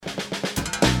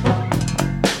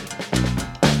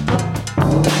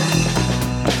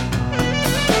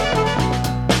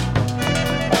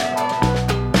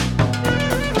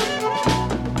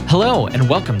Hello, and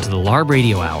welcome to the LARB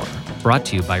Radio Hour, brought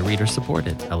to you by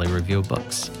reader-supported LA Review of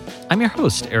Books. I'm your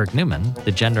host, Eric Newman,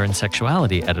 the gender and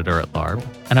sexuality editor at LARB,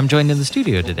 and I'm joined in the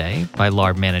studio today by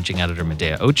LARB managing editor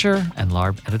Medaya Ocher and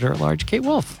LARB editor-at-large Kate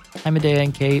Wolf. Hi, Medaya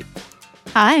and Kate.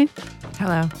 Hi.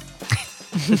 Hello.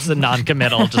 It's a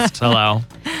non-committal, just hello.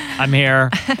 I'm here.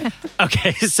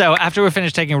 Okay, so after we're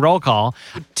finished taking roll call,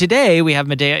 today we have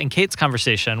Medaya and Kate's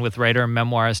conversation with writer and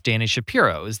memoirist Dani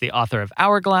Shapiro, who's the author of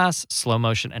Hourglass, Slow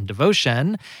Motion, and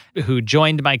Devotion, who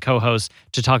joined my co-host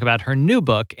to talk about her new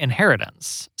book,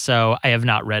 Inheritance. So I have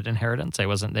not read Inheritance. I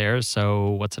wasn't there. So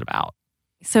what's it about?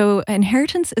 So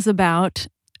Inheritance is about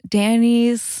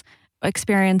Dani's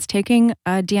experience taking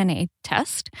a DNA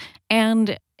test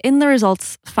and in the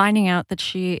results finding out that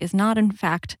she is not in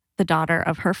fact the daughter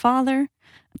of her father,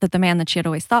 that the man that she had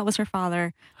always thought was her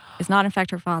father is not in fact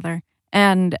her father,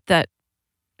 and that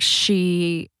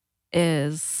she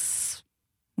is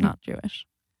not Jewish.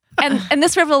 And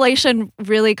this revelation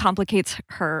really complicates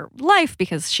her life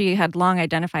because she had long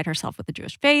identified herself with the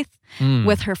Jewish faith,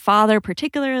 with her father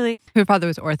particularly. Her father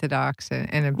was Orthodox.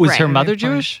 And Was her mother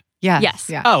Jewish? Yes.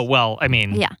 Yes. Oh, well, I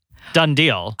mean, Yeah. done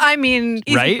deal. I mean,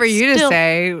 easy Right? for you Still- to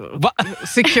say,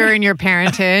 secure in your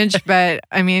parentage, but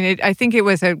I mean, I think it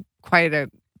was quite a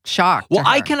shock. Well, to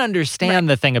her. I can understand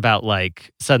the thing about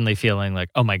like suddenly feeling like,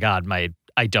 oh my God,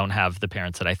 I don't have the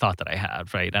parents that I thought that I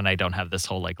had, right? And I don't have this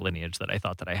whole like lineage that I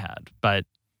thought that I had. But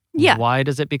Yeah. why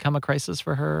does it become a crisis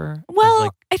for her? Well,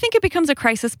 Like, I think it becomes a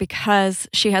crisis because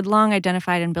she had long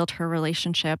identified and built her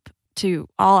relationship to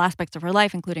all aspects of her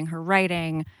life, including her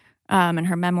writing and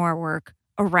her memoir work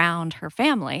around her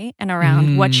family and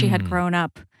around what she had grown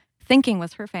up thinking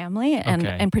was her family and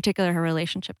Okay. in particular her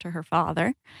relationship to her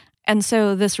father. And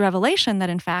so this revelation that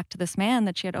in fact this man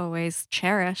that she had always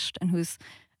cherished and whose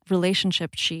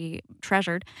relationship she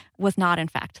treasured was not in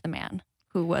fact the man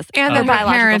who was and her that her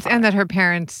biological parents father. and that her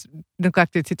parents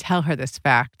neglected to tell her this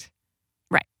fact,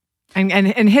 Right.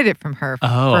 And hid it from her for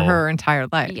Oh. her entire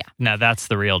life. Yeah. now that's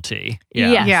the real tea.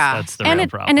 Yes. Yeah. That's the and real it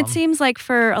problem. and it seems like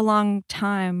for a long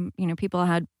time, people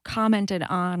had commented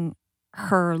on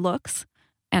her looks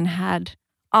and had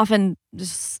often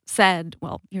just said,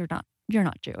 "Well, you're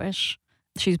not Jewish.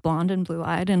 She's blonde and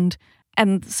blue-eyed," and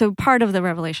so part of the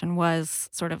revelation was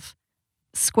sort of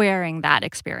squaring that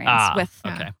experience with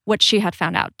okay. what she had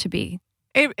found out to be.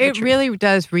 It truth. really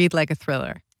does read like a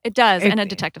thriller. It does, It- and a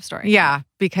detective story. Yeah,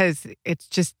 because it's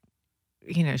just,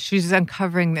 she's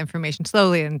uncovering the information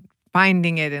slowly and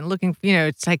finding it and looking,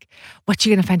 it's like, what's she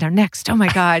going to find out next? Oh my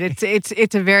God.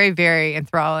 It's a very, very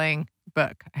enthralling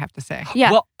book, I have to say.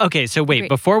 Yeah. Well, okay, so wait, Agreed.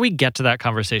 before we get to that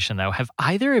conversation though, have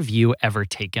either of you ever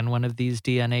taken one of these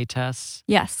DNA tests?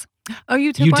 Yes, Oh,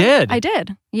 you took You one? did? I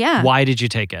did. Yeah. Why did you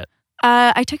take it?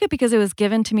 I took it because it was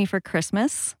given to me for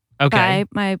Christmas. Okay. By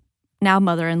my now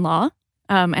mother-in-law,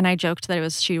 and I joked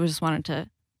that she just wanted to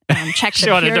check the She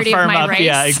wanted to purity of firm my up. race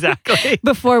Yeah, exactly.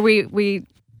 before we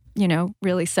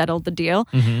really settled the deal.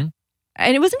 Mm-hmm.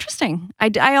 And it was interesting.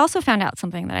 I also found out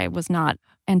something that I was not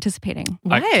anticipating.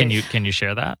 What? Can you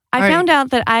share that? I All right. found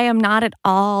out that I am not at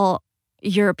all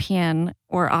European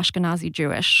or Ashkenazi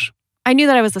Jewish. I knew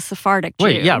that I was a Sephardic Jew.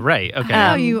 Wait, yeah, right. Okay.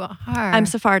 Oh, Um, you are. I'm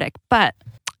Sephardic, but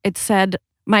it said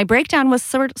my breakdown was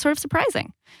sort of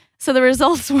surprising. So the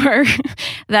results were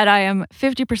that I am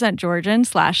 50% Georgian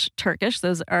 / Turkish.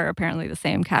 Those are apparently the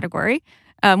same category,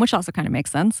 which also kind of makes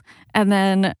sense. And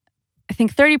then I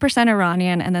think 30%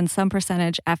 Iranian and then some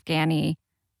percentage Afghani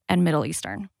and Middle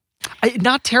Eastern.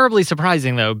 Not terribly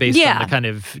surprising, though, based on Yeah. the kind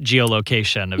of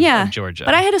geolocation of Georgia.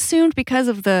 But I had assumed because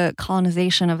of the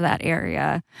colonization of that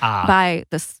area by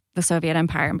the Soviet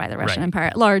Empire and by the Russian Right. Empire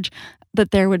at large,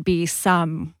 that there would be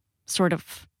some sort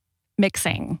of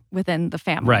mixing within the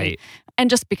family. Right, And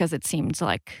just because it seemed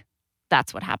like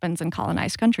that's what happens in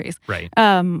colonized countries. right.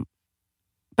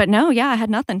 But no, yeah, I had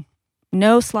nothing.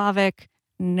 No Slavic,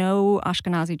 no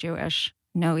Ashkenazi Jewish,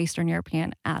 no Eastern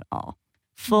European at all.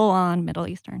 Full on Middle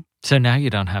Eastern. So now you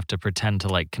don't have to pretend to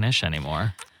like Knish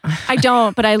anymore. I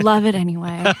don't, but I love it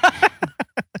anyway.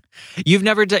 You've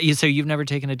never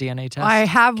taken a DNA test? I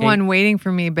have Kate? one waiting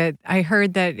for me, but I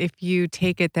heard that if you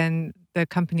take it, then the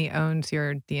company owns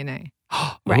your DNA.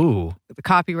 Right. Ooh.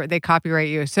 They copyright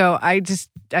you. So I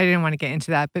didn't want to get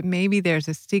into that, but maybe there's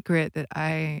a secret that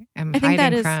I am I think that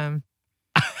hiding is- from.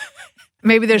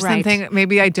 Maybe there's Right. something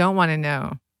maybe I don't want to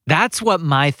know. That's what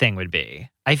my thing would be.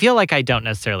 I feel like I don't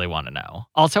necessarily want to know.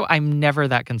 Also, I'm never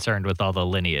that concerned with all the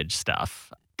lineage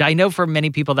stuff. I know for many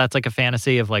people that's like a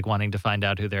fantasy of like wanting to find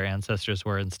out who their ancestors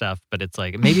were and stuff. But it's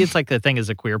like, maybe it's like the thing as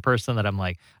a queer person that I'm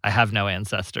like, I have no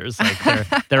ancestors.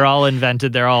 Like they're all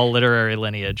invented. They're all literary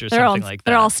lineage or something like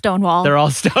that. They're all Stonewall. They're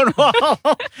all Stonewall.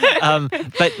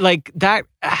 But like that,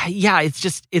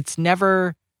 it's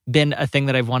never been a thing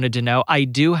that I've wanted to know. I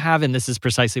do have, and this is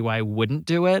precisely why I wouldn't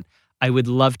do it, I would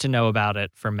love to know about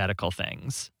it for medical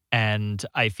things. And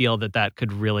I feel that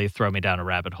could really throw me down a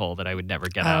rabbit hole that I would never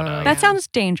get out of. That sounds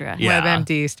dangerous. Yeah.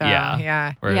 WebMD style.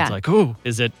 Yeah. Where it's like,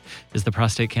 is the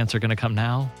prostate cancer going to come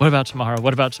now? What about tomorrow?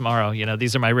 What about tomorrow?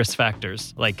 These are my risk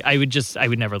factors. Like I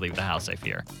would never leave the house, I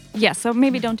fear. Yeah, so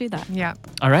maybe don't do that. Yeah.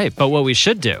 All right. But what we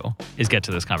should do is get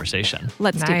to this conversation.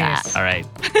 Let's do that. All right.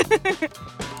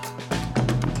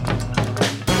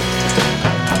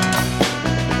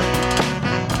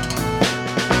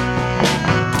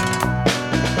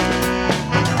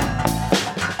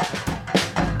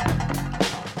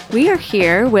 We are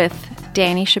here with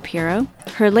Dani Shapiro.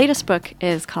 Her latest book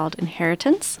is called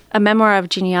Inheritance, a memoir of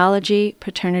genealogy,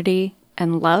 paternity,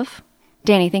 and love.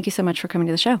 Dani, thank you so much for coming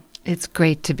to the show. It's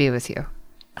great to be with you.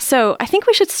 So I think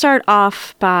we should start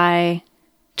off by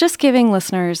just giving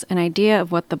listeners an idea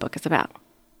of what the book is about.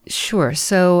 Sure.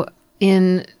 So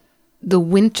in the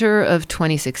winter of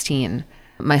 2016,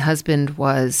 my husband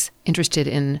was interested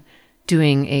in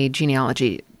doing a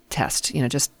genealogy test,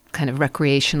 just kind of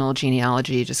recreational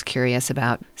genealogy, just curious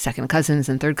about second cousins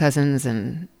and third cousins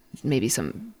and maybe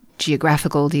some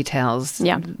geographical details.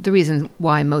 Yeah. The reason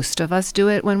why most of us do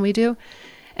it when we do.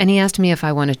 And he asked me if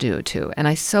I wanted to do it too. And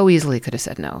I so easily could have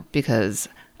said no because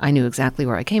I knew exactly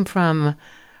where I came from.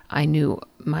 I knew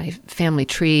my family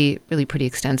tree really pretty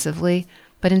extensively.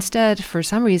 But instead, for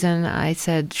some reason, I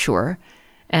said sure.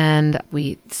 And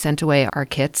we sent away our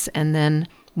kits. And then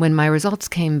when my results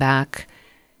came back,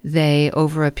 they,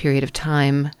 over a period of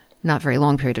time, not very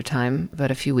long period of time, but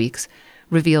a few weeks,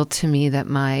 revealed to me that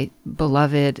my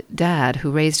beloved dad, who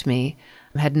raised me,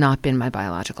 had not been my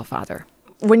biological father.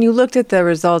 When you looked at the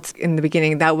results in the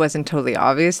beginning, that wasn't totally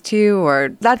obvious to you?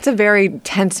 Or that's a very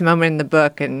tense moment in the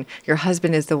book, and your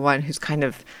husband is the one who's kind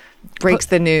of breaks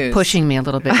the news. Pushing me a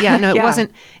little bit. Yeah, no,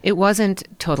 it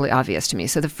wasn't totally obvious to me.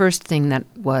 So the first thing that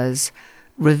was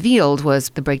revealed was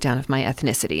the breakdown of my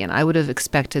ethnicity. And I would have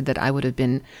expected that I would have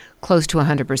been close to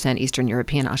 100% Eastern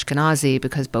European Ashkenazi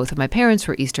because both of my parents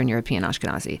were Eastern European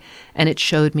Ashkenazi. And it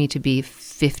showed me to be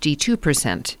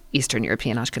 52% Eastern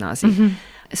European Ashkenazi. Mm-hmm.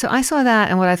 So I saw that,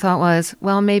 and what I thought was,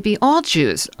 well, maybe all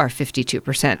Jews are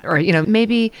 52%. Or,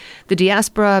 maybe the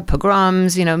diaspora,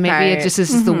 pogroms, maybe it just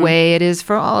is the way it is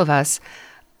for all of us.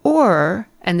 Or,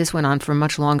 and this went on for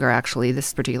much longer, actually,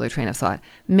 this particular train of thought,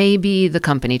 maybe the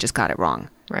company just got it wrong.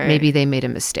 Right. Maybe they made a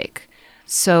mistake.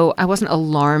 So I wasn't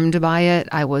alarmed by it.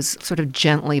 I was sort of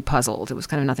gently puzzled. It was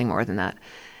kind of nothing more than that.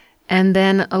 And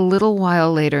then a little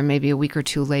while later, maybe a week or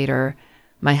two later,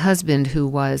 my husband, who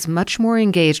was much more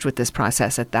engaged with this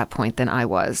process at that point than I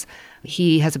was,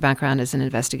 he has a background as an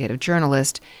investigative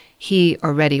journalist. He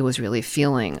already was really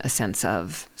feeling a sense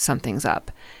of something's up.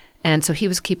 And so he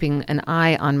was keeping an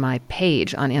eye on my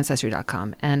page on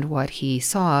Ancestry.com, and what he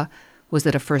saw was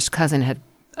that a first cousin had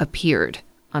appeared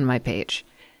on my page.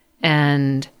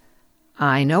 And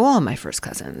I know all my first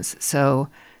cousins, so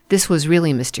this was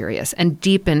really mysterious and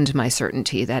deepened my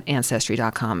certainty that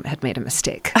Ancestry.com had made a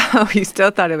mistake. Oh, you still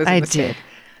thought it was a mistake?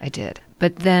 I did.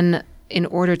 But then, in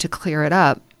order to clear it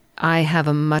up, I have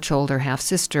a much older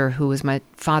half-sister who was my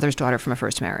father's daughter from a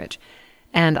first marriage.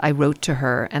 And I wrote to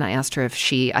her and I asked her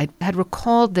if I had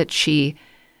recalled that she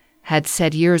had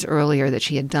said years earlier that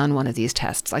she had done one of these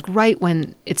tests, like right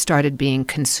when it started being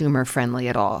consumer friendly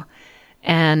at all.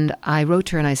 And I wrote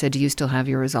to her and I said, do you still have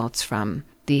your results from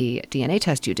the DNA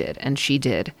test you did? And she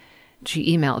did.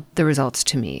 She emailed the results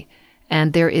to me.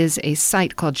 And there is a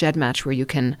site called GEDmatch where you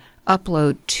can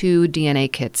upload 2 DNA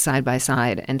kits side by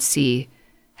side and see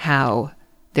how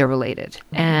they're related.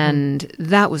 Mm-hmm. And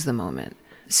that was the moment.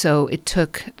 So it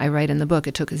took, I write in the book,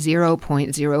 it took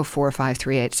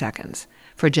 0.04538 seconds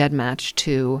for GEDmatch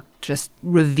to just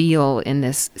reveal in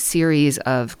this series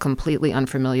of completely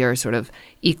unfamiliar sort of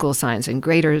equal signs and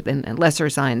greater and lesser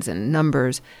signs and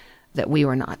numbers that we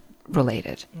were not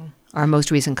related. Mm. Our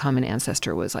most recent common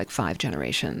ancestor was like 5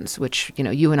 generations, which,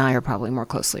 you and I are probably more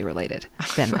closely related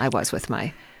than I was with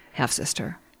my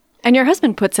half-sister. And your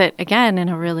husband puts it, again, in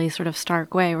a really sort of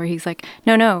stark way where he's like,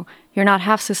 no, you're not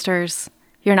half-sisters.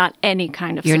 You're not any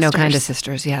kind of You're sisters. no kind of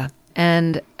sisters, yeah.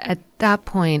 And at that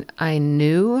point, I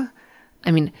knew,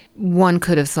 one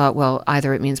could have thought, well,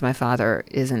 either it means my father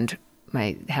isn't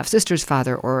my half-sister's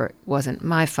father or wasn't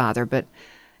my father, but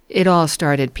it all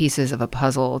started, pieces of a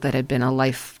puzzle that had been a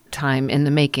lifetime in the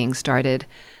making started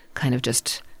kind of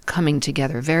just coming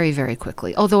together very, very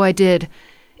quickly. Although I did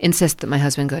insist that my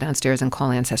husband go downstairs and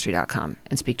call Ancestry.com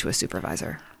and speak to a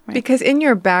supervisor. Right. Because in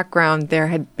your background, there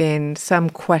had been some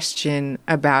question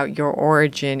about your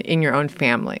origin in your own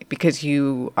family because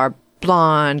you are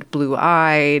blonde,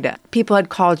 blue-eyed. People had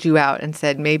called you out and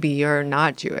said, maybe you're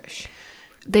not Jewish.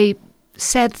 They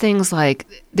said things like,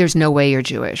 there's no way you're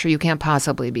Jewish, or you can't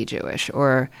possibly be Jewish,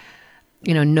 or,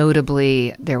 you know,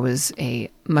 notably, there was a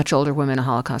much older woman, a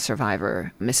Holocaust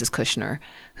survivor, Mrs. Kushner,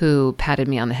 who patted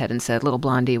me on the head and said, little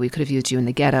blondie, we could have used you in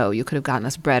the ghetto. You could have gotten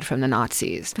us bread from the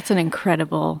Nazis. That's an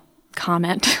incredible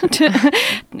comment to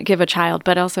give a child,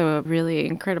 but also a really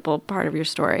incredible part of your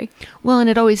story. Well, and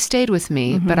it always stayed with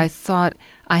me, but I thought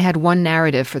I had one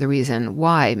narrative for the reason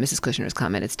why Mrs. Kushner's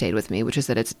comment had stayed with me, which is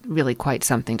that it's really quite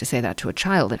something to say that to a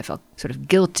child. And I felt sort of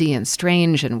guilty and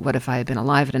strange, and what if I had been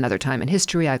alive at another time in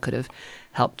history? I could have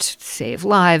helped save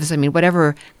lives. I mean,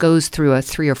 whatever goes through a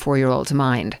 3 or 4-year-old's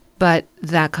mind. But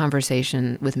that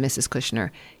conversation with Mrs.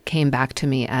 Kushner came back to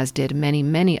me, as did many,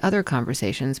 many other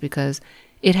conversations, because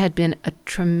it had been a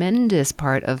tremendous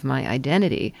part of my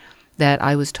identity that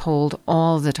I was told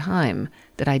all the time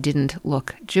that I didn't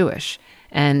look Jewish.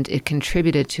 And it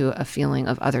contributed to a feeling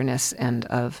of otherness and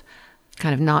of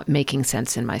kind of not making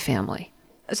sense in my family.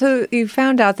 So you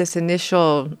found out this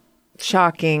initial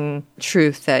shocking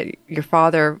truth that your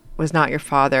father was not your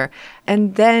father,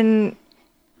 and then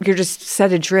you're just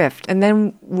set adrift. And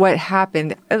then what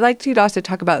happened? I'd like you to also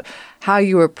talk about how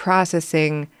you were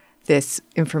processing this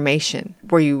information.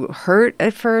 Were you hurt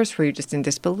at first? Were you just in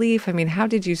disbelief? I mean, how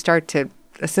did you start to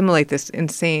assimilate this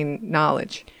insane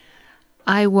knowledge?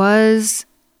 I was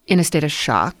in a state of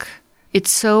shock.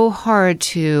 It's so hard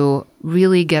to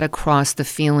really get across the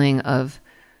feeling of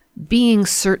being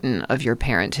certain of your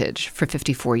parentage for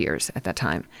 54 years at that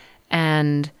time.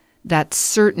 And that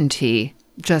certainty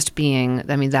just being,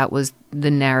 I mean, that was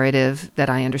the narrative that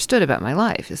I understood about my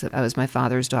life, is that I was my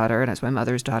father's daughter and I was my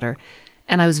mother's daughter.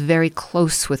 And I was very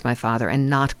close with my father and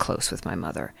not close with my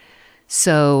mother.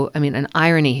 So, I mean, an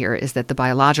irony here is that the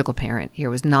biological parent here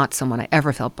was not someone I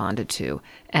ever felt bonded to.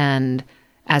 And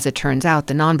as it turns out,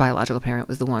 the non-biological parent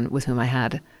was the one with whom I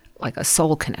had like a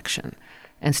soul connection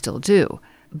and still do.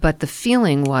 But the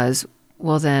feeling was,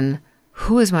 well, then,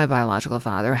 who is my biological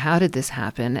father? How did this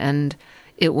happen? And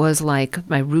it was like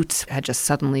my roots had just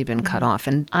suddenly been cut off.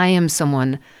 And I am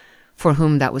someone for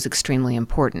whom that was extremely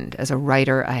important. As a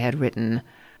writer, I had written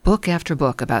book after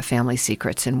book about family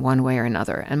secrets in one way or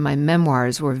another. And my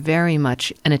memoirs were very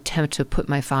much an attempt to put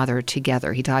my father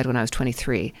together. He died when I was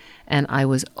 23. And I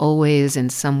was always in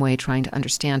some way trying to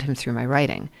understand him through my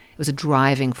writing. It was a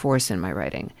driving force in my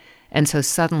writing. And so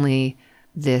suddenly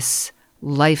this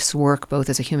life's work, both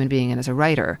as a human being and as a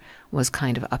writer, was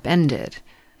kind of upended.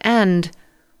 And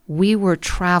we were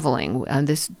traveling.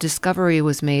 This discovery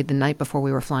was made the night before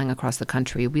we were flying across the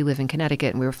country. We live in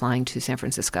Connecticut, and we were flying to San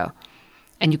Francisco.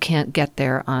 And you can't get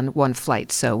there on one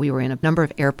flight. So we were in a number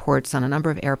of airports, on a number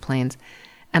of airplanes.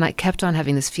 And I kept on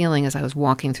having this feeling as I was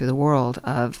walking through the world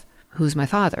of, who's my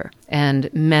father?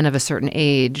 And men of a certain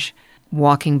age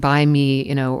walking by me,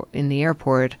 you know, in the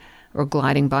airport or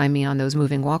gliding by me on those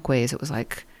moving walkways. It was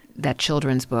like that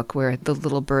children's book where the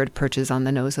little bird perches on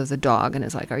the nose of the dog and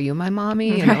is like, are you my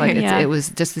mommy? You know, like it was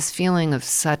just this feeling of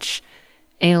such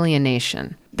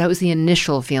alienation. That was the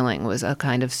initial feeling, was a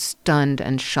kind of stunned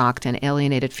and shocked and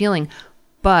alienated feeling.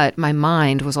 But my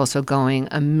mind was also going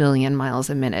a million miles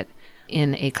a minute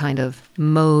in a kind of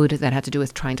mode that had to do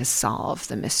with trying to solve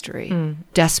the mystery,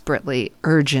 desperately,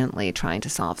 urgently trying to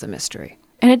solve the mystery.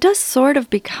 And it does sort of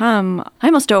become, I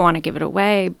almost don't want to give it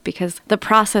away, because the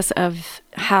process of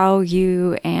how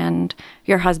you and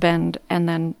your husband and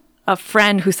then a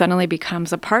friend who suddenly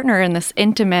becomes a partner in this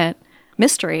intimate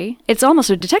mystery, it's almost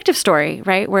a detective story,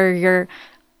 right? Where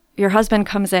your husband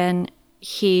comes in,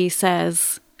 he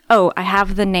says, oh, I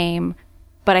have the name,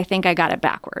 but I think I got it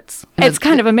backwards. It's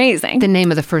kind of amazing. The name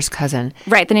of the first cousin.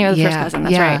 Right, the name of the first cousin,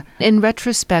 that's right. In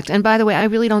retrospect, and by the way, I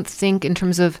really don't think in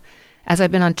terms of, as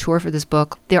I've been on tour for this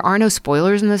book, there are no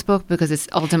spoilers in this book because it's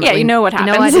ultimately... Yeah, you know what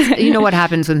happens. You know what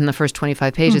happens within the first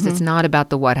 25 pages. It's not about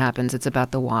the what happens. It's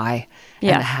about the why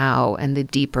and the how and the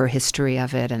deeper history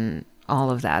of it and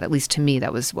all of that. At least to me,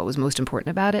 that was what was most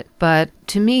important about it. But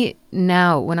to me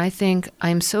now, when I think,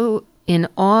 I'm so in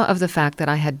awe of the fact that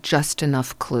I had just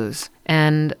enough clues.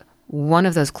 And one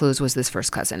of those clues was this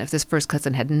first cousin. If this first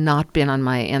cousin had not been on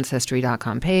my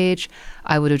Ancestry.com page,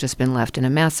 I would have just been left in a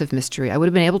massive mystery. I would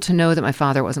have been able to know that my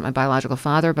father wasn't my biological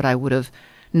father, but I would have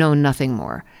known nothing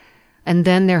more. And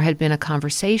then there had been a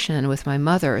conversation with my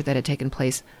mother that had taken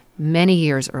place many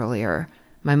years earlier.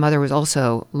 My mother was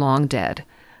also long dead,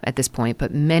 at this point,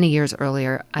 but many years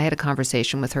earlier, I had a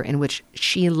conversation with her in which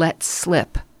she let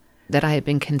slip that I had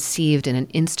been conceived in an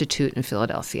institute in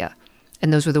Philadelphia.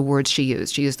 And those were the words she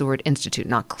used. She used the word institute,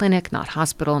 not clinic, not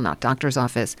hospital, not doctor's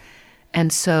office.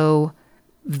 And so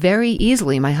very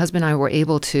easily, my husband and I were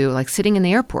able to, like sitting in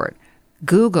the airport,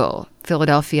 Google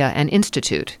Philadelphia and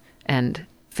institute and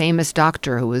famous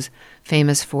doctor who was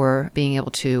famous for being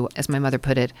able to, as my mother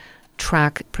put it,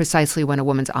 track precisely when a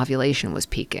woman's ovulation was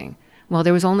peaking. Well,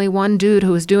 there was only one dude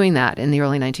who was doing that in the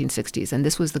early 1960s, and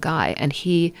this was the guy. And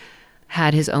he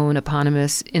had his own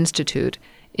eponymous institute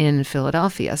in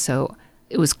Philadelphia. So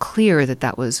it was clear that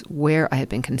that was where I had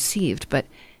been conceived. But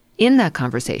in that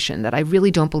conversation that I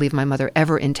really don't believe my mother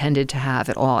ever intended to have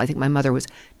at all, I think my mother was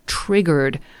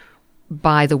triggered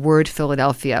by the word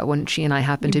Philadelphia when she and I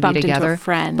happened to be together.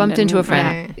 Bumped into a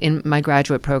friend. Right. In my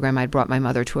graduate program, I'd brought my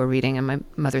mother to a reading, and my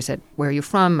mother said, "Where are you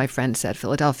from?" My friend said,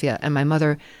 "Philadelphia." And my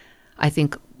mother, I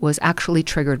think, was actually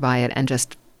triggered by it and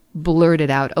just blurted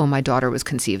out, "Oh, my daughter was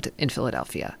conceived in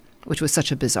Philadelphia," which was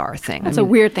such a bizarre thing. That's a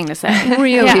weird thing to say.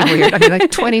 Really weird. I mean,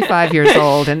 like 25 years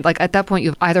old. And like at that point,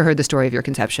 you've either heard the story of your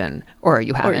conception or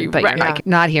you haven't. But right, you're like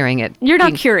not hearing it. You're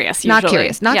not curious, usually. Not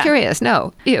curious.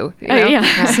 No. You know?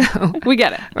 Yeah. So, We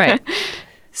get it. right.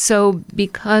 So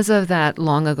because of that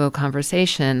long ago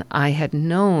conversation, I had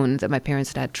known that my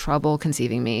parents had had trouble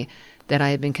conceiving me, that I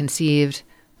had been conceived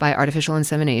by artificial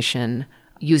insemination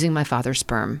using my father's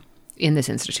sperm in this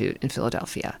institute in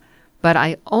Philadelphia. But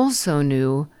I also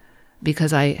knew,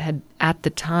 because I had, at the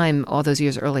time, all those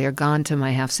years earlier, gone to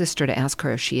my half-sister to ask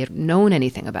her if she had known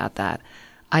anything about that.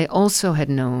 I also had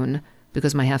known,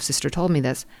 because my half-sister told me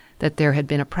this, that there had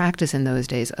been a practice in those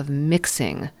days of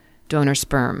mixing donor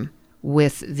sperm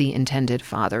with the intended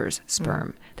father's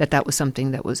sperm, that was something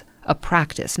that was a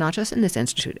practice, not just in this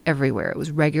institute, everywhere. It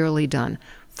was regularly done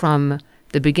from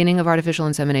the beginning of artificial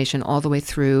insemination all the way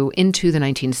through into the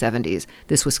 1970s.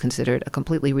 This was considered a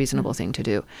completely reasonable thing to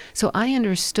do. So I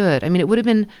understood. I mean, it would have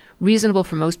been reasonable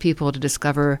for most people to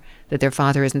discover that their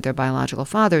father isn't their biological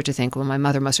father, to think, well, my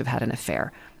mother must have had an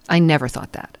affair. I never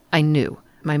thought that. I knew.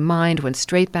 My mind went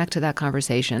straight back to that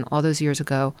conversation all those years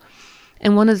ago.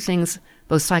 And one of the things,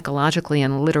 both psychologically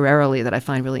and literarily, that I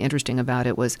find really interesting about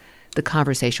it was the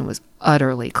conversation was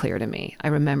utterly clear to me. I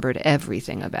remembered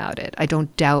everything about it. I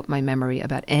don't doubt my memory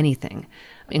about anything,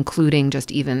 including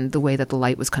just even the way that the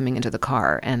light was coming into the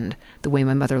car and the way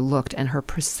my mother looked and her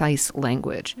precise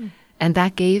language. And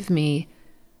that gave me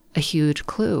a huge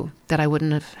clue that I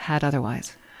wouldn't have had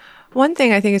otherwise. One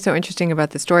thing I think is so interesting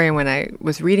about the story, and when I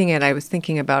was reading it, I was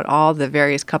thinking about all the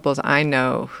various couples I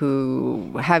know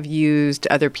who have used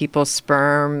other people's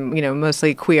sperm,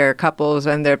 mostly queer couples,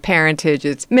 and their parentage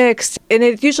is mixed. And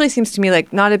it usually seems to me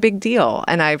like not a big deal.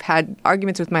 And I've had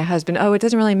arguments with my husband, it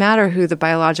doesn't really matter who the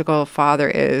biological father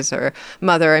is or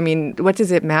mother. I mean, what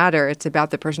does it matter? It's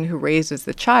about the person who raises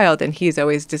the child. And he's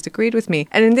always disagreed with me.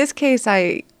 And in this case,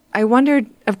 I wondered,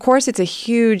 of course, it's a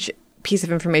huge piece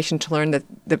of information to learn that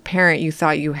the parent you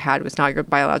thought you had was not your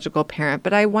biological parent.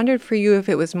 But I wondered for you if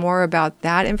it was more about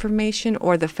that information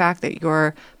or the fact that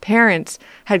your parents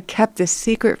had kept this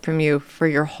secret from you for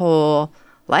your whole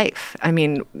life. I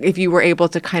mean, if you were able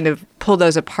to kind of pull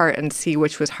those apart and see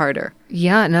which was harder.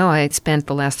 Yeah, no, I spent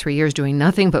the last 3 years doing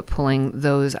nothing but pulling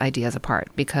those ideas apart,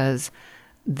 because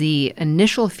the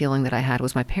initial feeling that I had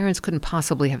was my parents couldn't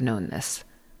possibly have known this.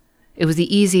 It was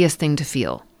the easiest thing to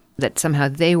feel, that somehow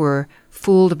they were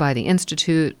fooled by the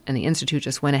Institute, and the Institute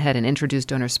just went ahead and introduced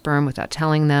donor sperm without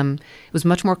telling them. It was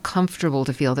much more comfortable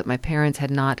to feel that my parents had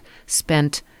not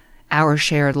spent our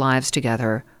shared lives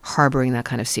together harboring that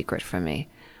kind of secret from me.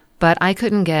 But I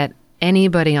couldn't get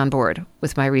anybody on board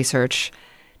with my research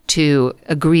to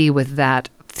agree with that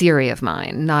theory of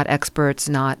mine, not experts,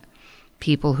 not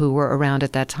people who were around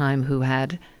at that time who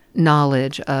had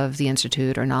knowledge of the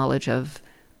Institute or knowledge of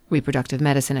reproductive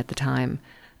medicine at the time.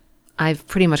 I've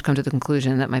pretty much come to the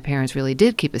conclusion that my parents really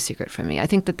did keep a secret from me. I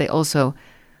think that they also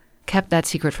kept that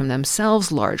secret from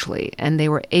themselves largely, and they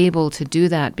were able to do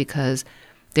that because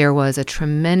there was a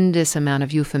tremendous amount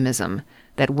of euphemism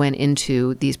that went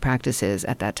into these practices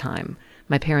at that time.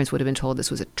 My parents would have been told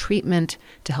this was a treatment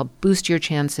to help boost your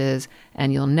chances,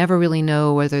 and you'll never really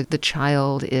know whether the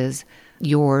child is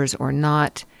yours or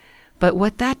not. But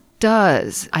what that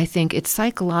does, I think it's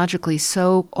psychologically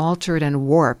so altered and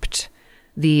warped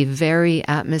the very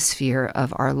atmosphere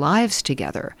of our lives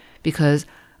together, because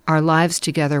our lives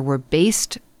together were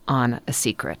based on a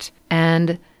secret.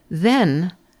 And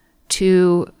then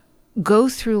to go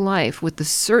through life with the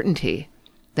certainty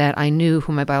that I knew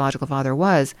who my biological father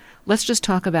was, let's just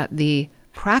talk about the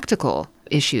practical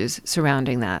issues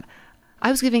surrounding that.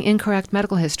 I was giving incorrect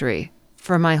medical history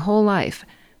for my whole life.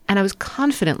 And I was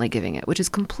confidently giving it, which is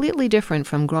completely different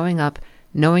from growing up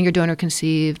knowing your donor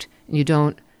conceived, and you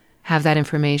don't have that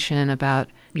information about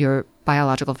your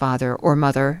biological father or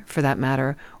mother, for that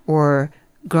matter, or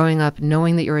growing up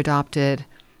knowing that you're adopted.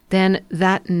 Then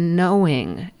that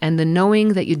knowing and the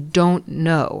knowing that you don't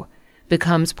know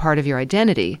becomes part of your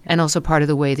identity and also part of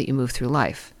the way that you move through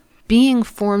life. Being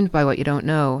formed by what you don't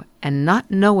know and not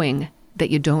knowing that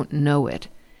you don't know it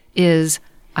is,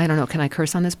 I don't know, can I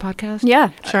curse on this podcast?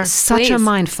 Yeah, sure. Such Please. a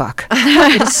mind fuck.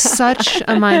 It's such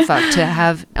a mind fuck to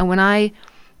have. And when I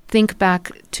think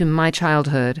back to my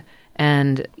childhood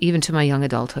and even to my young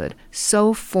adulthood,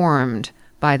 so formed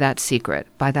by that secret,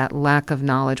 by that lack of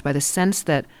knowledge, by the sense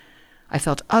that I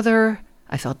felt other,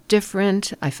 I felt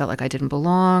different, I felt like I didn't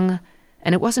belong.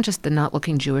 And it wasn't just the not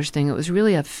looking Jewish thing. It was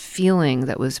really a feeling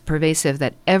that was pervasive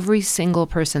that every single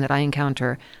person that I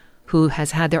encounter who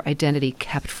has had their identity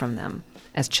kept from them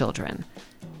as children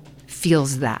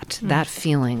feels that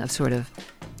feeling of sort of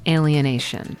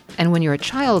alienation. And when you're a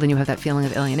child and you have that feeling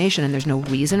of alienation and there's no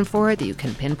reason for it that you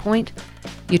can pinpoint,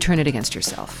 you turn it against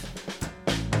yourself.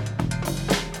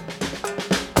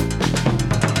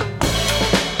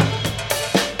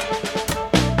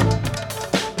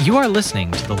 You are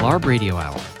listening to the LARB Radio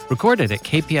Hour, recorded at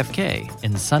KPFK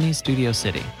in sunny Studio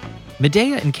City.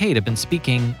 Medaya and Kate have been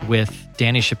speaking with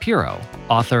Dani Shapiro,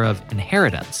 author of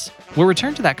Inheritance. We'll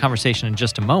return to that conversation in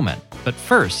just a moment, but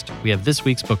first, we have this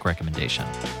week's book recommendation.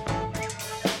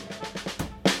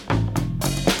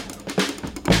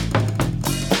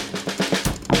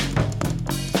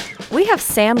 We have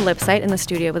Sam Lipsyte in the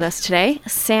studio with us today.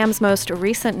 Sam's most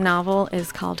recent novel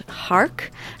is called Hark,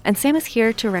 and Sam is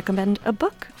here to recommend a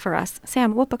book for us.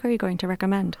 Sam, what book are you going to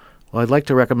recommend? Well, I'd like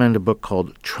to recommend a book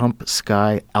called Trump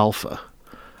Sky Alpha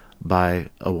by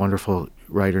a wonderful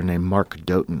writer named Mark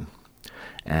Doten.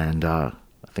 And I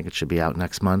think it should be out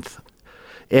next month.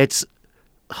 It's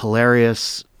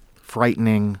hilarious,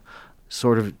 frightening,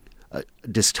 sort of a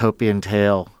dystopian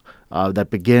tale that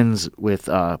begins with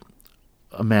a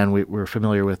man we're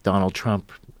familiar with, Donald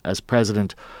Trump, as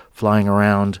president, flying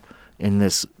around in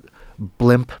this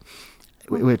blimp,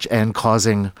 and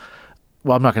causing,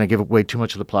 well, I'm not going to give away too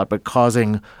much of the plot, but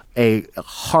causing a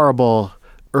horrible,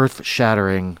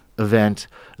 earth-shattering event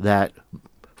that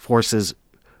forces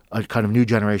a kind of new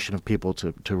generation of people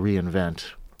to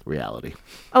reinvent reality.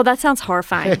 Oh, that sounds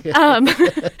horrifying.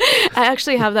 I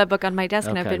actually have that book on my desk,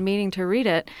 and I've Okay. been meaning to read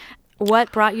it.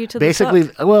 What brought you to the Basically,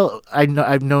 book? well,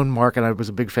 I've known Mark, and I was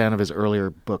a big fan of his earlier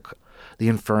book, The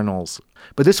Infernals.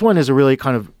 But this one is a really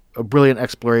kind of a brilliant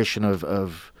exploration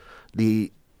of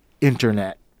the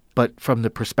internet, but from the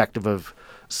perspective of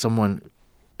someone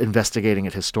investigating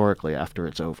it historically after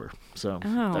it's over. So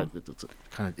it's a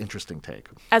kind of interesting take.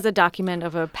 As a document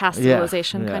of a past Yeah,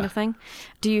 civilization kind yeah. of thing.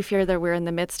 Do you fear that we're in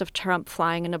the midst of Trump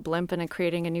flying in a blimp and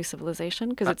creating a new civilization?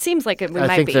 Because it seems like we I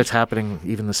might think be. that's happening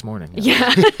even this morning.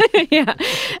 Yeah. Yeah.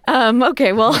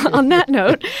 Okay, well, on that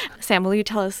note, Sam, will you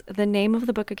tell us the name of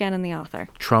the book again and the author?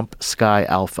 Trump Sky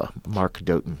Alpha, Mark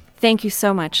Doten. Thank you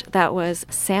so much. That was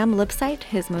Sam Lipsyte.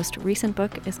 His most recent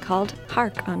book is called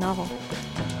Hark, a novel.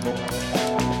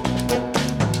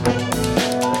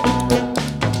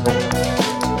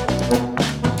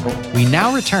 We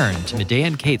now return to Medaya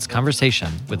and Kate's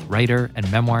conversation with writer and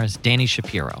memoirist Dani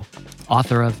Shapiro,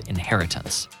 author of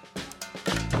Inheritance.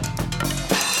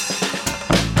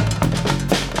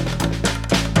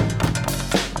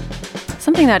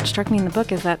 Something that struck me in the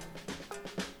book is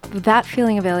that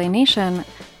feeling of alienation,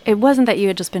 it wasn't that you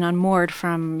had just been unmoored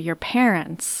from your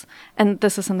parents, and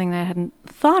this is something that I hadn't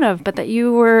thought of, but that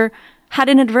you had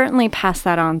inadvertently passed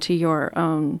that on to your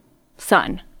own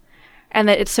son. And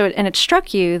that it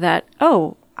struck you that,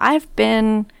 oh, I've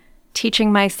been teaching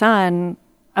my son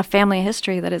a family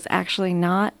history that is actually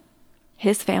not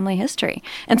his family history.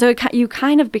 And so you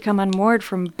kind of become unmoored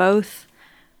from both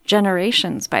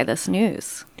generations by this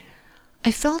news.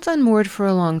 I felt unmoored for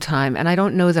a long time, and I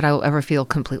don't know that I will ever feel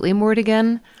completely moored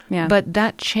again. Yeah. But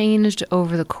that changed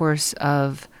over the course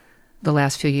of the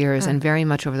last few years and very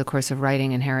much over the course of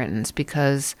writing Inheritance,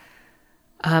 because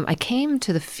I came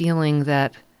to the feeling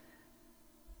that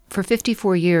for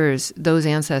 54 years, those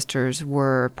ancestors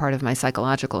were part of my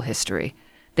psychological history.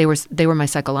 They were my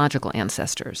psychological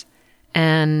ancestors.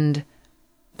 And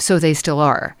so they still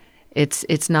are.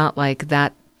 It's not like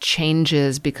that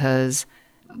changes because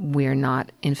we're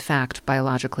not, in fact,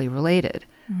 biologically related.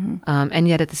 Mm-hmm. And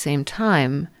yet at the same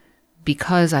time,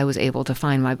 because I was able to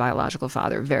find my biological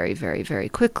father very, very, very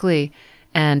quickly,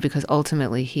 and because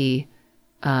ultimately he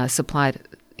supplied,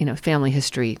 family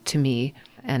history to me,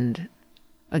 and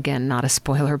again, not a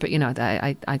spoiler, but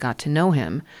I got to know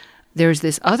him. There's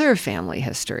this other family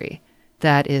history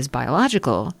that is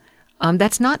biological,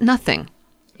 that's not nothing.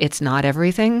 It's not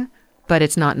everything, but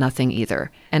it's not nothing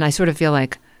either. And I sort of feel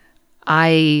like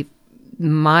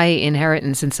my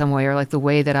inheritance in some way, or like the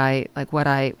way that what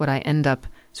I end up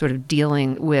sort of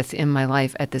dealing with in my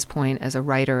life at this point as a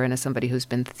writer and as somebody who's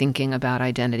been thinking about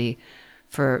identity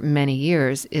for many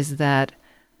years, is that,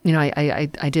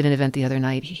 I did an event the other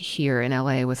night here in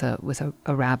LA with a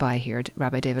rabbi here,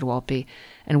 Rabbi David Wolpe,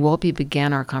 and Wolpe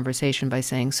began our conversation by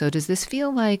saying, so does this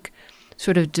feel like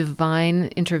sort of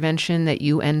divine intervention that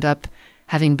you end up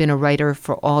having been a writer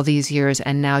for all these years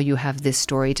and now you have this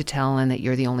story to tell and that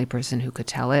you're the only person who could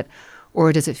tell it?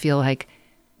 Or does it feel like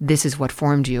this is what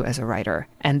formed you as a writer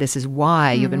and this is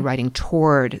why you've been writing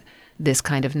toward this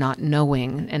kind of not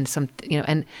knowing and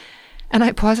and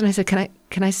I paused and I said,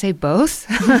 can I say both?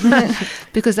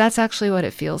 Because that's actually what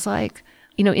it feels like.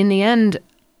 In the end,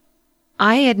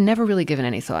 I had never really given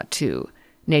any thought to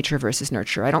nature versus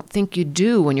nurture. I don't think you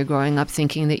do when you're growing up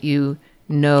thinking that you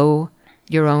know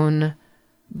your own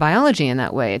biology in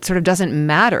that way. It sort of doesn't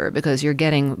matter because you're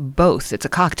getting both. It's a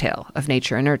cocktail of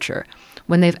nature and nurture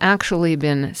when they've actually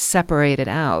been separated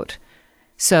out.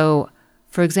 So,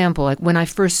 for example, like when I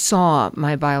first saw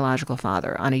my biological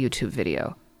father on a YouTube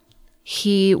video,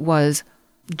 he was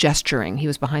gesturing. He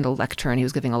was behind a lectern. He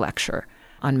was giving a lecture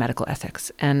on medical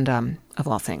ethics and of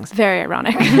all things. Very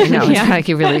ironic. No, it's like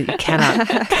you really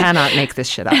cannot make this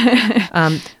shit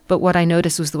up. But what I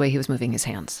noticed was the way he was moving his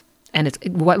hands. And it's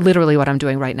literally what I'm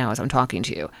doing right now as I'm talking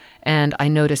to you. And I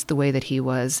noticed the way that he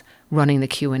was running the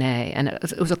Q&A. And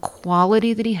it was a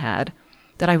quality that he had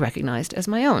that I recognized as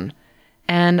my own.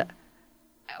 And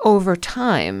over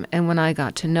time, and when I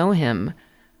got to know him,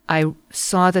 I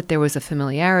saw that there was a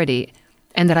familiarity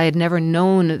and that I had never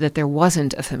known that there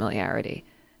wasn't a familiarity,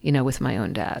 with my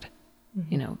own dad.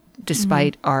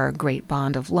 Despite our great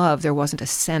bond of love, there wasn't a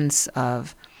sense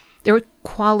of, there were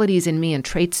qualities in me and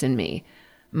traits in me.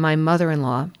 My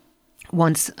mother-in-law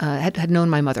once had known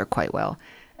my mother quite well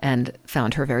and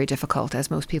found her very difficult, as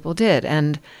most people did.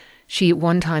 And she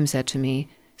one time said to me,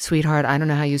 "Sweetheart, I don't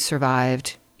know how you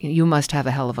survived. You must have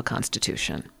a hell of a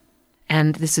constitution."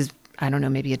 And this is, I don't know,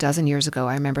 maybe a dozen years ago.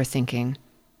 I remember thinking,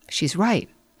 she's right.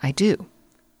 I do.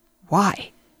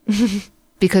 Why?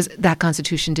 Because that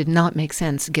constitution did not make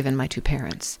sense given my two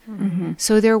parents. Mm-hmm.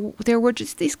 So there were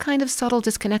just these kind of subtle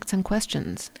disconnects and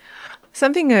questions.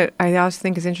 Something that I also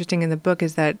think is interesting in the book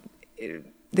is that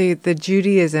the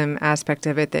Judaism aspect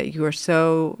of it, that you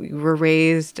were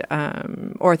raised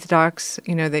Orthodox,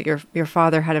 that your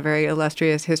father had a very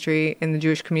illustrious history in the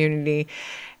Jewish community,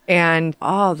 and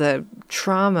all the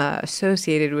trauma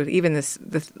associated with even this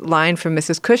line from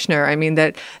Mrs. Kushner. I mean,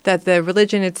 that the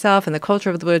religion itself and the culture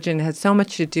of the religion had so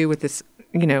much to do with this,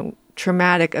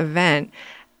 traumatic event.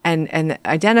 And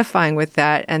identifying with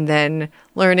that, and then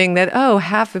learning that,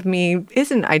 half of me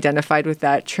isn't identified with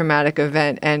that traumatic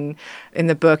event. And in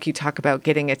the book, you talk about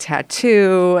getting a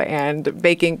tattoo and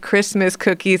baking Christmas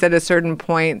cookies at a certain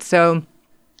point. So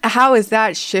how has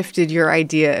that shifted your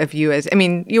idea of you as,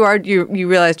 you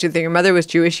realized that your mother was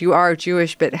Jewish, you are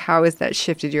Jewish, but how has that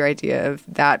shifted your idea of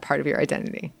that part of your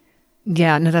identity?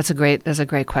 Yeah, no, that's a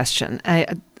great question.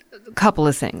 A couple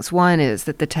of things. One is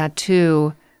that the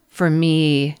tattoo, for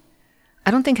me,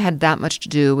 I don't think had that much to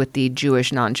do with the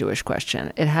Jewish, non-Jewish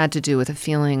question. It had to do with a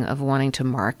feeling of wanting to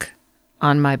mark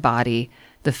on my body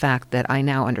the fact that I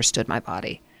now understood my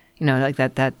body. Like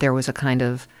that there was a kind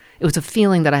of, it was a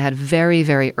feeling that I had very,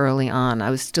 very early on. I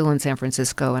was still in San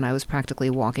Francisco and I was practically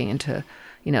walking into,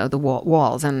 the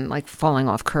walls and like falling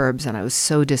off curbs, and I was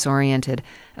so disoriented.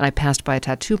 And I passed by a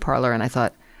tattoo parlor and I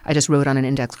thought, I just wrote on an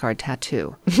index card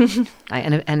tattoo.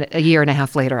 And a year and a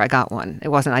half later, I got one.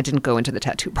 I didn't go into the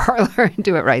tattoo parlor and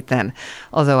do it right then,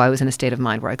 although I was in a state of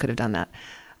mind where I could have done that.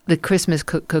 The Christmas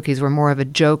cookies were more of a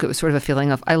joke. It was sort of a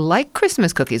feeling of, I like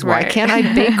Christmas cookies. Why can't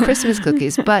I bake Christmas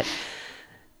cookies? But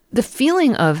the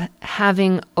feeling of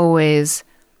having always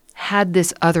had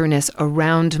this otherness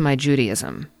around my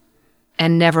Judaism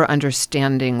and never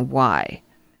understanding why,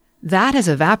 that has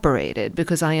evaporated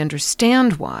because I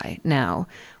understand why now,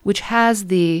 which has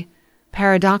the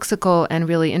paradoxical and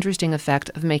really interesting effect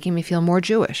of making me feel more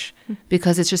Jewish,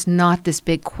 because it's just not this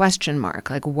big question mark.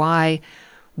 Like, why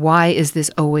is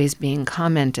this always being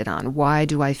commented on? Why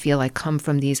do I feel I come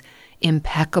from these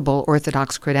impeccable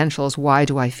Orthodox credentials? Why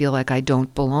do I feel like I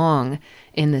don't belong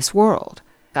in this world?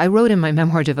 I wrote in my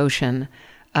memoir devotion,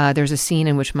 there's a scene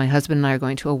in which my husband and I are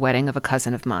going to a wedding of a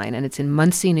cousin of mine, and it's in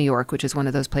Muncie, New York, which is one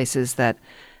of those places that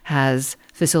has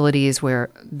facilities where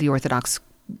the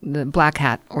black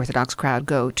hat Orthodox crowd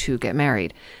go to get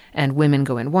married. And women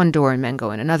go in one door and men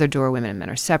go in another door. Women and men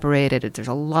are separated. There's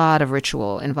a lot of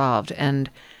ritual involved. And,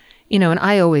 and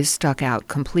I always stuck out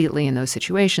completely in those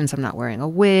situations. I'm not wearing a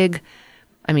wig.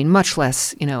 I mean, much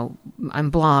less, I'm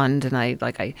blonde and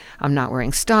I'm not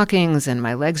wearing stockings and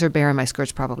my legs are bare and my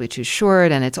skirt's probably too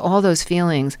short. And it's all those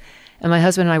feelings. And my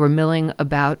husband and I were milling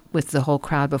about with the whole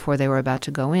crowd before they were about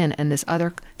to go in. And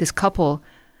this couple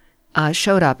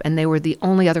showed up, and they were the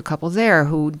only other couple there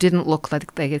who didn't look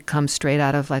like they had come straight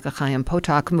out of like a Chaim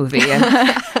Potok movie.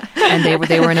 And they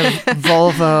were in a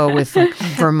Volvo with like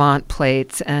Vermont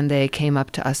plates, and they came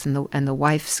up to us, and the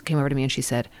wife came over to me and she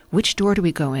said, "Which door do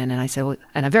we go in?" And I said, well,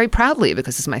 and I very proudly,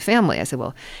 because it's my family, I said,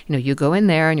 well, you go in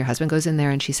there and your husband goes in there.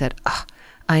 And she said, "Oh,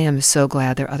 I am so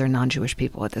glad there are other non-Jewish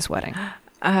people at this wedding."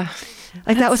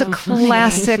 Like that was so a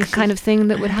classic kind of thing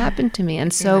that would happen to me.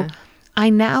 And so I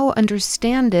now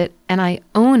understand it and I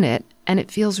own it, and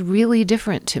it feels really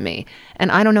different to me.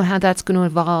 And I don't know how that's going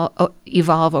to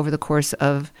evolve over the course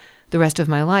of the rest of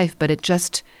my life, but it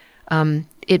just, there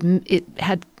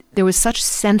was such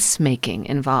sense making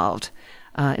involved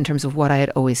in terms of what I had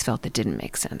always felt that didn't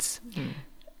make sense.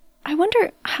 I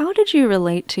wonder, how did you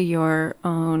relate to your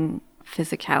own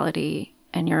physicality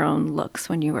and your own looks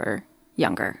when you were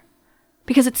younger?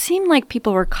 Because it seemed like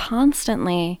people were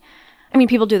constantly,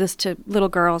 people do this to little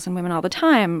girls and women all the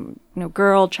time.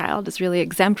 Girl child is really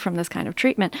exempt from this kind of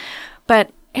treatment.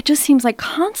 But it just seems like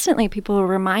constantly people are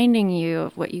reminding you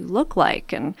of what you look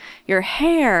like and your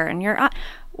hair and your eye.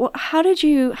 Well, how did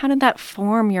that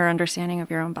form your understanding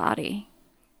of your own body?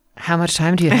 How much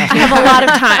time do you have? I have a lot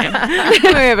of time. We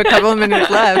have a couple of minutes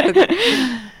left.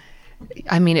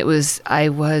 I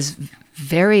was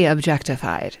very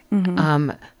objectified.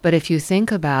 Mm-hmm. But if you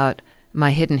think about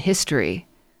my hidden history,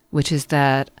 which is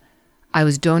that I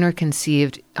was donor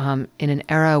conceived in an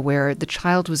era where the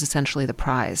child was essentially the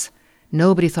prize.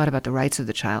 Nobody thought about the rights of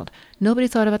the child. Nobody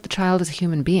thought about the child as a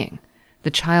human being. The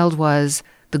child was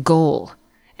the goal.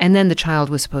 And then the child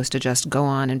was supposed to just go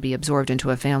on and be absorbed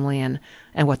into a family, and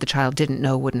what the child didn't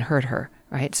know wouldn't hurt her,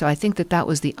 right? So I think that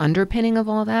was the underpinning of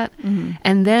all that. Mm-hmm.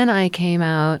 And then I came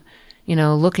out,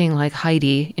 looking like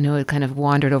Heidi, it kind of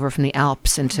wandered over from the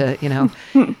Alps into,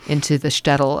 into the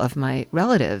shtetl of my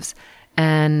relatives.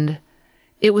 And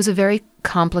it was a very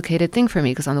complicated thing for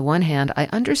me, because on the one hand, I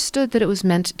understood that it was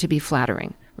meant to be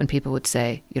flattering when people would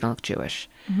say, "You don't look Jewish."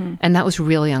 Mm-hmm. And that was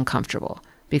really uncomfortable,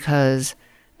 because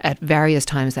at various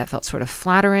times that felt sort of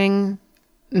flattering,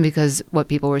 because what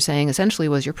people were saying essentially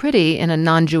was, "You're pretty," in a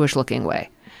non-Jewish looking way.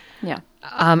 Yeah.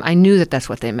 I knew that that's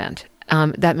what they meant.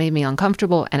 That made me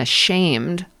uncomfortable and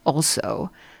ashamed also.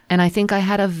 And I think I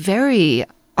had a very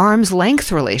arm's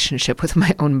length relationship with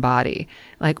my own body.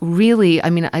 Like really,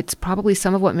 it's probably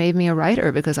some of what made me a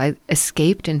writer, because I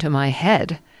escaped into my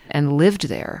head and lived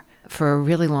there for a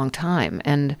really long time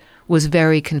and was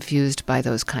very confused by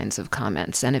those kinds of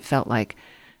comments. And it felt like,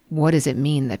 what does it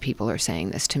mean that people are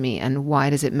saying this to me? And why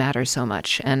does it matter so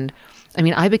much? And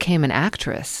I became an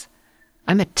actress.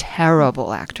 I'm a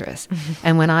terrible actress.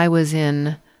 And when I was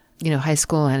in, high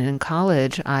school and in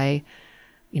college, I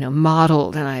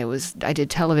modeled, and I did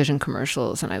television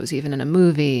commercials, and I was even in a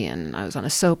movie, and I was on a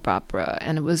soap opera.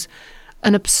 And it was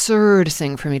an absurd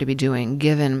thing for me to be doing,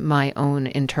 given my own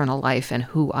internal life and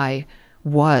who I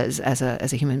was as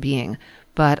a human being.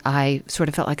 But I sort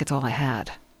of felt like it's all I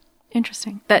had.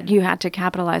 Interesting. That you had to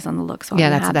capitalize on the looks while you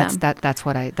had them. That's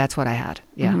what I had.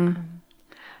 Yeah. Mm-hmm.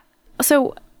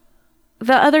 So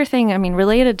the other thing,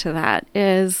 related to that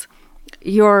is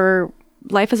your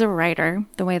life as a writer,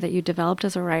 the way that you developed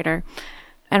as a writer.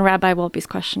 And Rabbi Wolpe's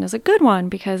question is a good one,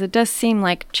 because it does seem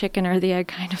like chicken or the egg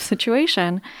kind of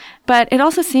situation. But it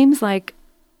also seems like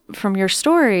from your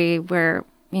story where,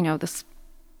 this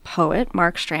poet,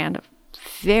 Mark Strand, a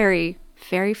very,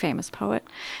 very famous poet,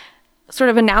 sort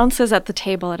of announces at the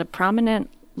table at a prominent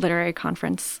literary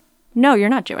conference, "No, you're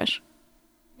not Jewish.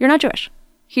 You're not Jewish."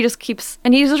 He just keeps,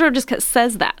 and he sort of just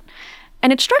says that.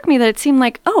 And it struck me that it seemed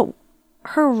like,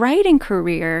 her writing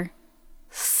career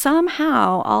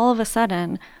somehow all of a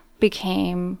sudden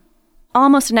became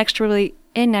almost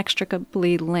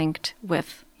inextricably linked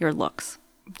with your looks.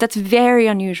 That's very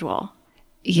unusual.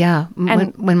 Yeah.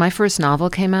 When my first novel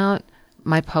came out,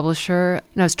 my publisher,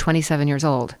 I was 27 years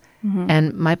old, mm-hmm.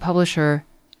 and my publisher,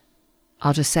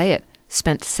 I'll just say it,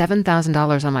 spent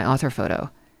 $7,000 on my author photo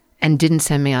and didn't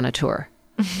send me on a tour.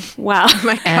 Wow. Oh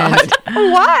my God.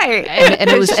 Why? And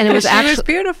it was actually, was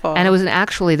beautiful. And it was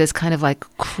actually this kind of like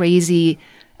crazy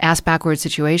ass backwards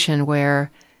situation where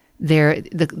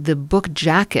the book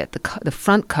jacket, the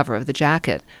front cover of the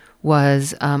jacket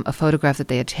was a photograph that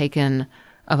they had taken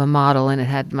of a model, and it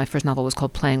had, my first novel was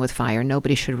called Playing with Fire.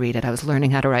 Nobody should read it. I was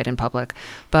learning how to write in public,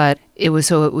 but it was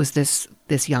this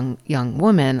young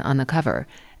woman on the cover.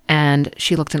 And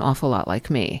she looked an awful lot like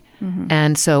me.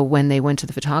 And so when they went to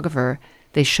the photographer,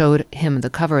 they showed him the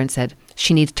cover and said,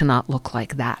 she needs to not look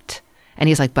like that. And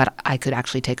he's like, but I could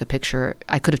actually take a picture.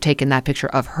 I could have taken that picture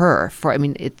of her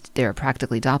they're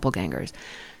practically doppelgangers.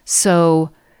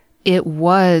 So it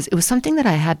was something that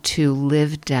I had to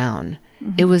live down.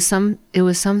 It was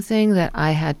something that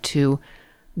I had to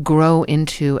grow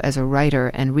into as a writer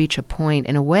and reach a point.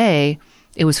 In a way,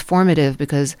 it was formative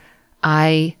because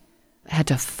I had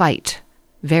to fight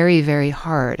very, very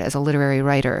hard as a literary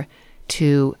writer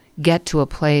to get to a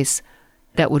place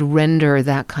that would render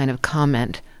that kind of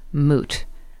comment moot.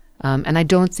 And I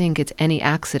don't think it's any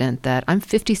accident that I'm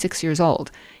 56 years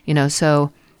old,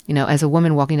 so, as a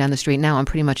woman walking down the street now, I'm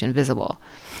pretty much invisible.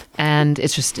 And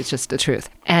it's just the truth.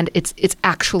 And it's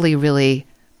actually really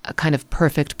a kind of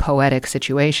perfect poetic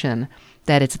situation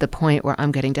that it's the point where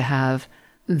I'm getting to have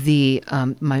the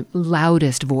my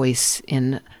loudest voice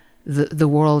in the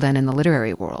world and in the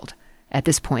literary world. At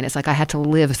this point, it's like I had to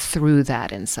live through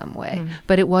that in some way.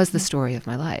 But it was the story of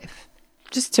my life.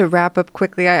 Just to wrap up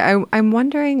quickly, I'm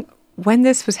wondering when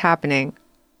this was happening,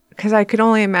 because I could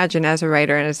only imagine as a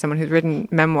writer and as someone who's written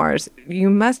memoirs, you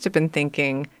must have been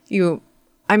thinking,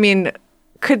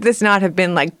 could this not have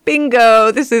been like,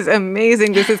 bingo, this is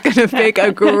amazing, this is going to make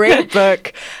a great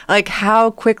book? Like,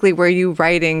 how quickly were you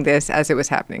writing this as it was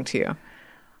happening to you?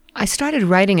 I started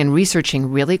writing and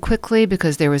researching really quickly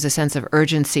because there was a sense of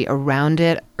urgency around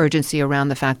it, urgency around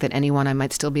the fact that anyone I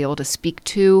might still be able to speak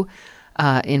to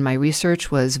in my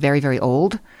research was very, very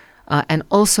old, and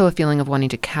also a feeling of wanting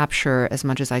to capture as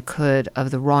much as I could of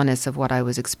the rawness of what I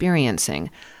was experiencing.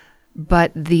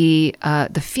 But the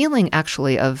feeling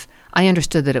actually of, I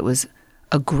understood that it was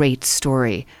a great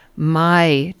story.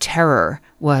 My terror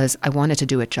was I wanted to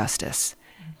do it justice.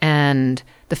 And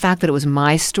the fact that it was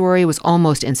my story was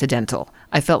almost incidental.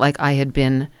 I felt like I had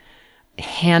been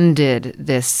handed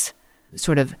this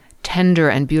sort of tender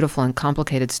and beautiful and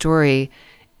complicated story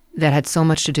that had so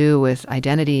much to do with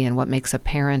identity and what makes a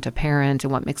parent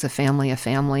and what makes a family.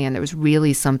 And there was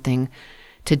really something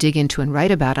to dig into and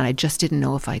write about, and I just didn't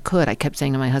know if I could. I kept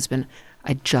saying to my husband,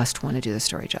 I just want to do the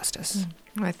story justice.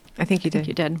 I think you did.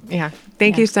 You did. Yeah.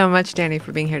 Thank you so much, Dani,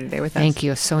 for being here today with us. Thank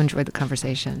you. I so enjoyed the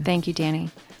conversation. Thank you, Dani.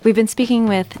 We've been speaking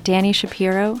with Dani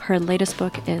Shapiro. Her latest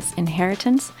book is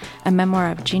Inheritance, a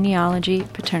memoir of genealogy,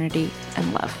 paternity,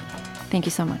 and love. Thank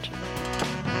you so much.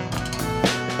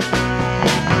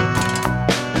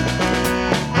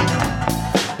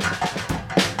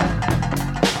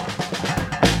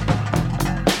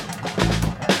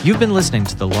 You've been listening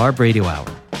to the LARB Radio Hour.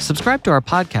 Subscribe to our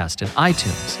podcast in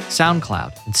iTunes,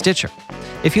 SoundCloud, and Stitcher.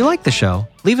 If you like the show,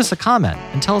 leave us a comment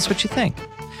and tell us what you think.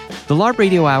 The LARB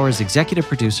Radio Hour's executive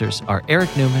producers are Eric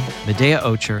Newman, Medaya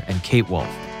Ocher, and Kate Wolf.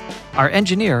 Our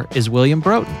engineer is William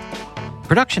Broughton.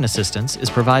 Production assistance is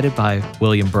provided by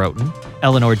William Broughton,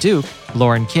 Eleanor Duke,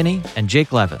 Lauren Kinney, and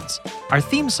Jake Levins. Our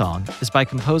theme song is by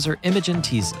composer Imogen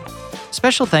Teasley.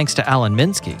 Special thanks to Alan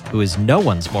Minsky, who is no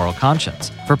one's moral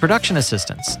conscience, for production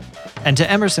assistance, and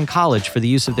to Emerson College for the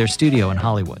use of their studio in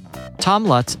Hollywood. Tom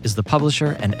Lutz is the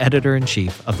publisher and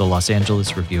editor-in-chief of the Los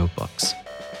Angeles Review of Books.